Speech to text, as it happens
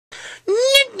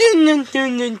Welcome to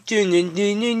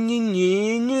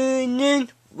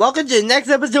the next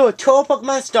episode of Total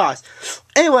Pokemon Stars.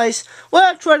 Anyways, we're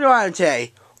at Treasure Island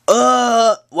today.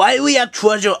 Why do we have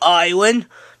Treasure Island?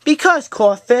 Because,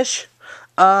 Corfish,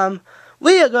 we are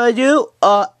gonna do,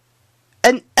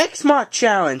 an X-Mark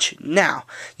challenge. Now,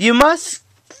 you must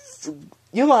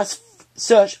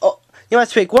search, you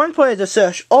must pick one player to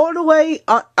search all the way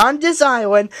on this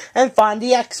island and find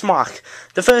the X-Mark.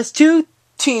 The first two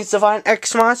teams to find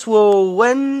X-Marks will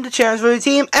win the challenge for the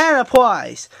team and a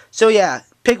prize. So yeah,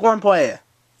 pick one player.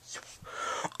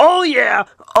 Oh yeah,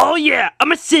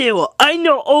 I'm a sailor. I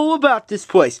know all about this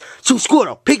place. So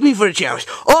Squirtle, pick me for the challenge.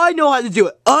 I know how to do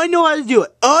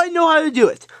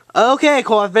it. Okay,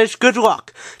 Corfish, good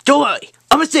luck. Don't worry,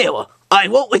 I'm a sailor. I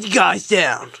won't let you guys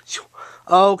down.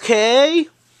 Okay.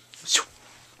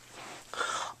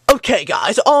 Okay,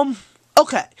 guys,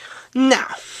 okay.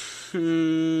 Now,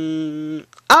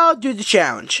 I'll do the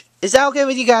challenge. Is that okay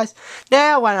with you guys?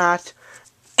 Nah, why not?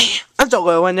 I'm still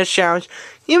going to win this challenge.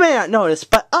 You may not notice,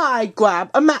 but I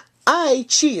grabbed a map. I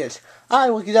cheated. I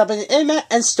looked it up in the internet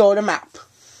and stole the map.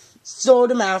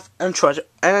 And treasure,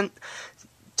 and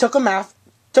took a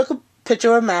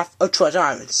picture of a map of Treasure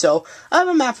Island. So, I have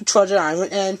a map of Treasure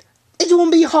Island, and it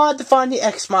won't be hard to find the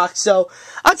X-Mark, so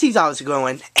our team's obviously going to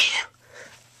win.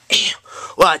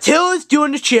 While Taylor's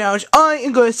doing the challenge, I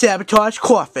am going to sabotage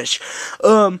Corfish.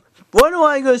 Why do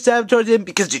I go to sabotage him?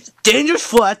 Because he's a dangerous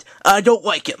threat, and I don't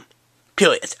like him.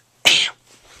 Period.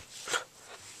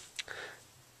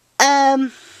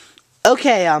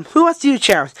 Okay, who wants to do the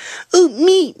challenge? Ooh,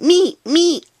 me.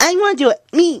 I want to do it.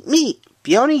 Me.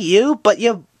 Fiona, you, but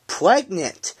you're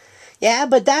pregnant. Yeah,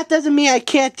 but that doesn't mean I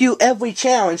can't do every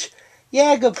challenge.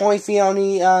 Yeah, good point,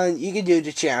 Fiona. You can do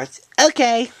the challenge.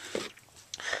 Okay.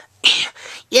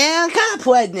 Yeah, I'm kind of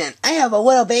pregnant. I have a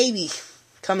little baby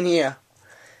coming in.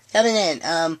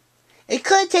 It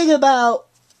could take about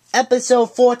episode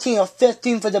 14 or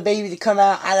 15 for the baby to come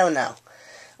out. I don't know.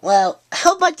 Well, I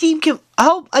hope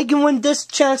I can win this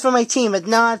chance for my team. If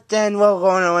not, then we'll go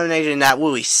on elimination. That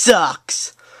really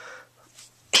sucks.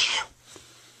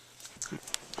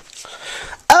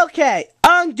 Okay,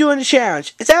 I'm doing the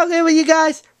challenge. Is that okay with you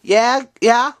guys? Yeah?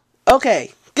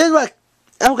 Okay, good luck.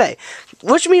 Okay,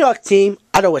 wish me luck, team.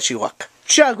 I don't wish you luck.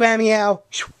 Shut up, Grammy.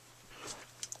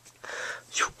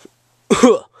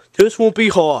 This won't be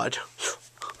hard.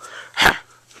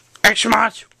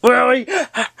 X-Mark, really?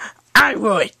 I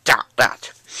really doubt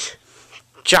that.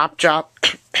 Chop.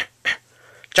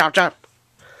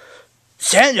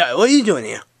 Sandra, what are you doing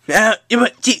here? Your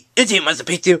team must have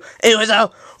picked you. Anyways,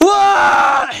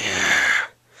 whoa!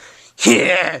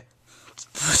 Yeah.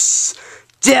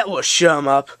 That will shut him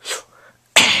up.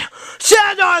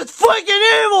 Sandra is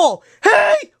freaking evil!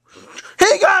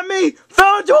 He got me!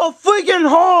 Fell into a freaking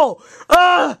hole!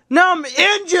 Now I'm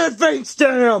injured thanks to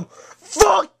him!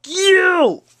 Fuck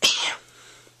you!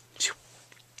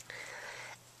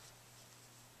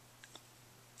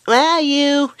 Where are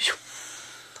you?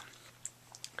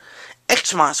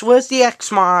 X-Mark, where's the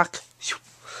X-Mark?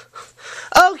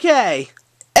 Okay,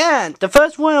 and the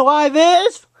first one alive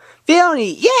is Fiona,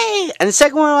 yay! And the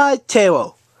second one alive,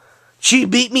 Taylor. She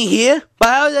beat me here? But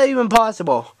how is that even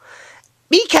possible?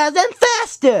 Because I'm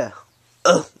faster!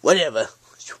 Whatever.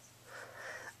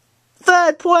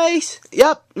 Third place,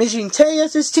 yep, Mission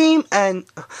Taylor's team, and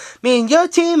me and your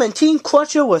team and Team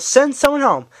Crusher will send someone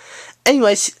home.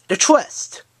 Anyways, the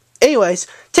twist. Anyways,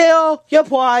 Taylor, your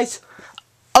prize,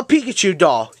 a Pikachu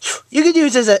doll. You can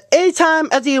use this at any time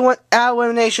at the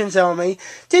elimination ceremony.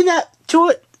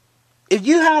 If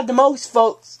you have the most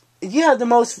votes,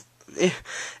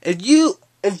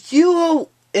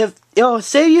 if it'll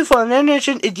save you from an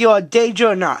elimination if you're a danger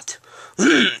or not.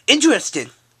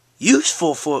 Interesting.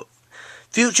 Useful for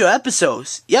future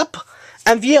episodes. Yep.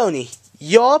 And Fiona,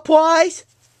 your prize?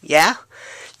 Yeah.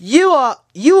 You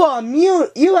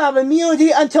have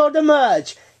immunity until the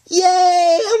merge.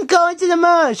 Yay! I'm going to the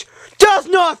merge. That's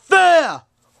not fair!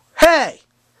 Hey!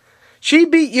 She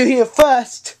beat you here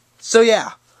first. So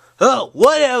yeah. Oh,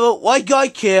 whatever. Like I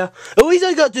care. At least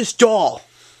I got this doll.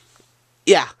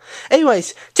 Yeah.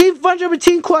 Anyways, Team Friendship and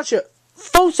Team Crusher.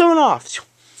 Vote someone off.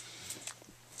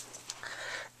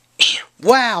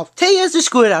 Wow. Taylor's just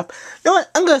screwed up. You know what?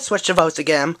 I'm going to switch the votes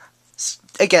again.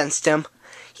 Against him.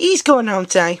 He's going home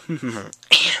today.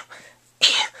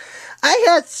 I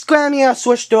had Scrammy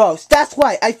switch the votes. That's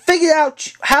right. I figured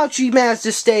out how she managed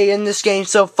to stay in this game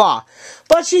so far.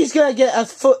 But she's going to get a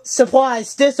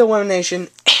surprise this elimination.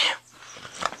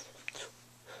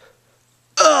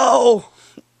 Oh!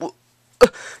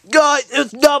 God,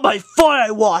 it's not my fault I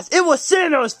lost. It was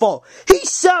Santa's fault. He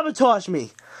sabotaged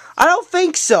me. I don't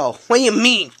think so. What do you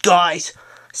mean, guys?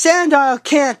 Sandile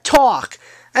can't talk.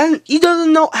 And he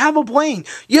doesn't have a brain.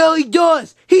 Yeah, he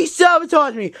does. He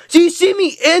sabotaged me. So you see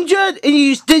me injured?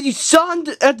 And did you saw him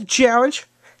at the challenge?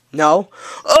 No.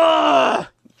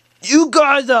 You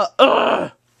guys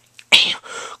are,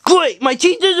 Great, my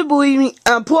team doesn't believe me.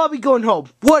 I'm probably going home.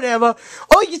 Whatever.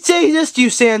 All you can say is this to you,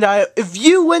 Sandile. If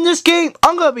you win this game,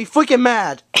 I'm gonna be freaking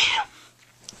mad.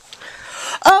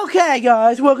 Okay,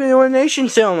 guys, welcome to the Elimination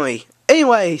Ceremony.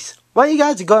 Anyways, what are you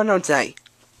guys going on tonight?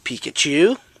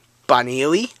 Pikachu,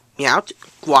 Bonnie, Meowth,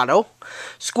 Guado,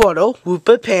 Squirtle,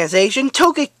 Wooper, Pansation,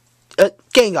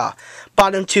 Gengar.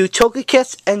 Bottom 2,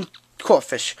 Togekiss, and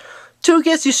Corphish.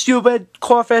 Togekiss, you stupid.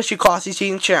 Corphish, you cost you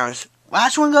team challenge.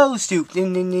 Last one goes to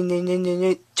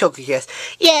Togekiss.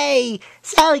 Yay!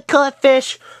 Sorry,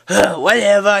 Corphish.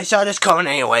 Whatever, I saw this coming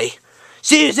anyway.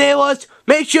 See you, Sailors.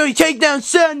 Make sure you take down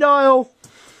Sandile.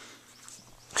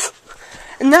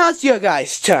 And now it's your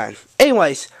guys' turn.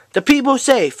 Anyways, the people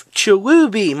safe: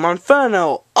 Cherubi,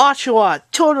 Monferno, Oshawott,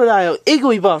 Totodile,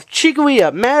 Igglybuff,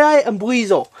 Chikorita, Mad-Eye, and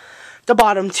Weasel. The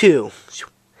bottom 2: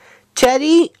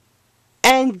 Teddy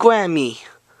and Grammy.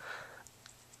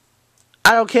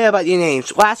 I don't care about your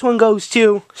names. Last one goes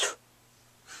to...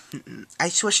 I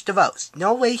switched the votes.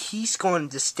 No way he's going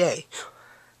to stay.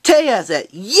 Taya said,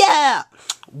 yeah!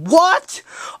 What?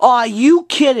 Are you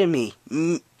kidding me?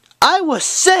 I was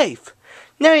safe.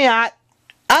 No, you're not.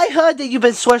 I heard that you've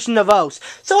been switching the votes,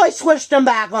 so I switched them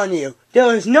back on you.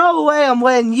 There is no way I'm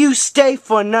letting you stay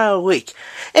for another week.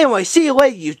 Anyway, see you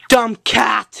later, you dumb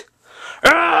cat.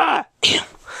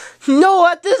 You know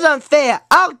what? This is unfair.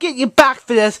 I'll get you back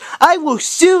for this. I will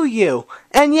sue you.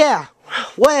 And yeah,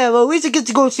 whatever. At least I get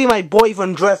to go see my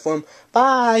boyfriend Drifloon.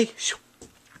 Bye.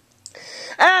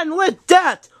 And with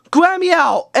that, Grammy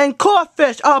out and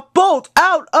Corphish are both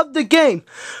out of the game.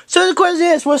 So the question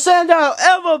is, will Sandile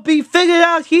ever be figured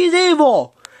out he's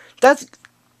evil? That's...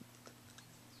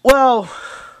 Will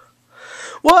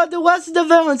the rest of the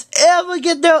villains ever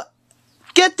get their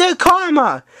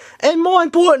karma? And more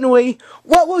importantly,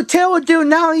 what will Taylor do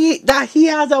now that he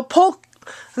has a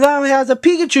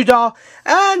Pikachu doll?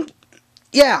 And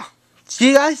yeah, see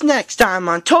you guys next time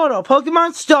on Total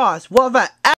Pokemon Stars. What about